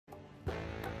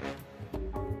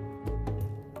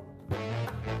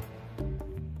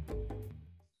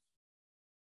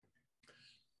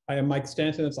I am Mike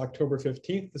Stanton. It's October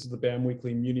 15th. This is the BAM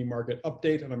Weekly Muni Market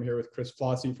Update, and I'm here with Chris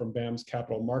Flossie from BAM's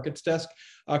Capital Markets Desk.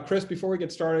 Chris, before we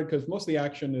get started, because most of the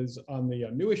action is on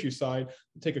the new issue side,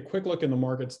 we'll take a quick look in the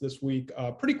markets this week.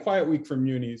 Pretty quiet week for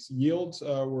munis. Yields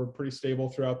were pretty stable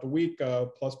throughout the week,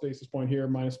 plus basis point here,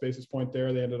 minus basis point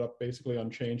there. They ended up basically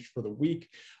unchanged for the week.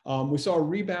 We saw a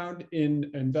rebound in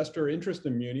investor interest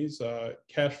in munis.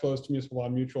 Cash flows to municipal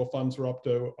bond mutual funds were up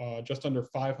to just under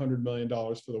 $500 million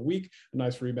for the week. A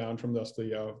nice rebound from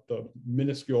the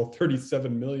minuscule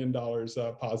 $37 million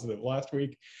positive last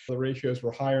week. The ratios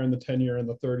were higher in the 10-year and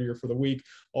the 30-year for the week,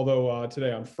 although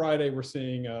today on Friday we're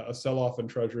seeing a sell-off in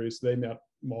treasuries. They may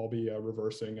all be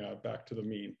reversing back to the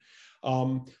mean.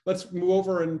 Let's move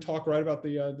over and talk right about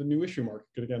the new issue market.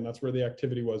 Again, that's where the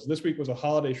activity was. This week was a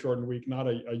holiday shortened week, not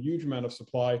a huge amount of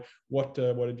supply. What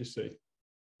did you see?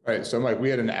 Right. So, Mike,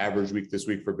 we had an average week this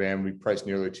week for BAM. We priced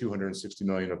nearly 260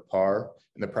 million of par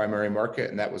in the primary market,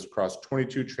 and that was across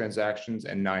 22 transactions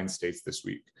and 9 states this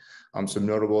week. Some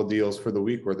notable deals for the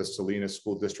week were the Salinas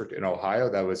School District in Ohio.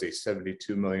 That was a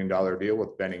 $72 million deal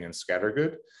with Benning and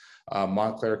Scattergood.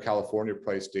 Montclair, California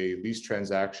priced a lease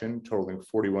transaction totaling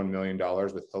 $41 million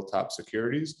with Hilltop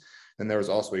Securities. And there was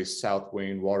also a South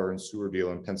Wayne water and sewer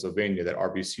deal in Pennsylvania that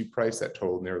RBC priced that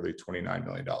totaled nearly $29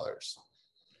 million.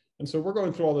 And so we're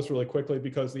going through all this really quickly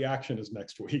because the action is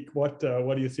next week. What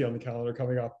do you see on the calendar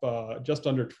coming up? Just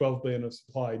under 12 billion of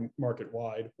supply market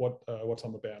wide. What's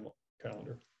on the BAM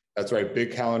calendar? That's right.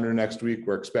 Big calendar next week.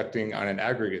 We're expecting on an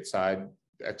aggregate side,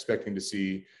 expecting to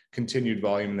see continued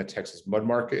volume in the Texas mud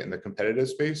market and the competitive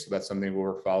space. So that's something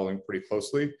we're following pretty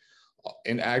closely.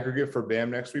 In aggregate for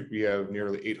BAM next week, we have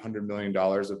nearly $800 million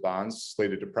of bonds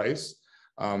slated to price.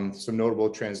 Some notable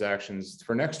transactions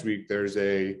for next week. There's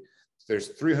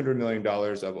 $300 million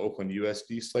of Oakland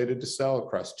USD slated to sell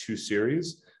across 2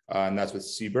 series, and that's with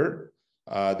Siebert.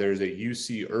 There's a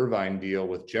UC Irvine deal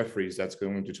with Jefferies that's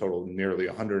going to total nearly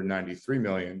 $193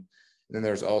 million. And then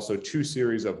there's also 2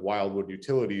 series of Wildwood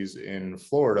Utilities in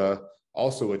Florida,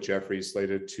 also with Jefferies,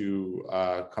 slated to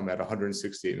come at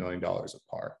 $168 million of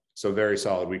par. So very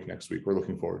solid week next week. We're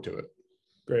looking forward to it.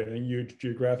 Great, and huge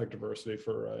geographic diversity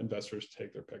for investors to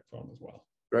take their pick from as well.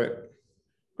 Right.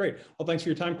 Great. Well, thanks for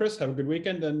your time, Chris. Have a good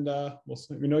weekend, and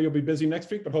we know you'll be busy next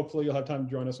week, but hopefully you'll have time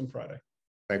to join us on Friday.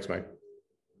 Thanks, Mike.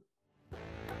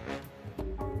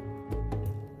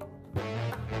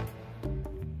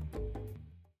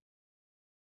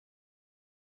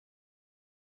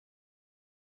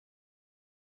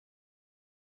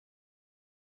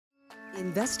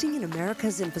 Investing in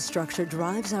America's infrastructure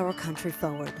drives our country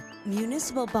forward.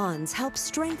 Municipal bonds help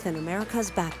strengthen America's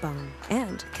backbone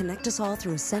and connect us all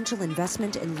through essential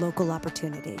investment in local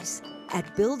opportunities.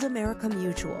 At Build America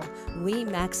Mutual, we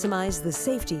maximize the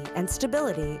safety and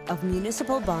stability of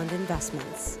municipal bond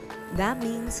investments. That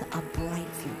means a bright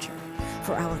future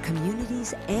for our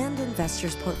communities and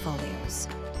investors' portfolios.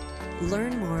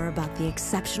 Learn more about the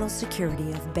exceptional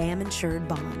security of BAM-insured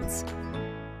bonds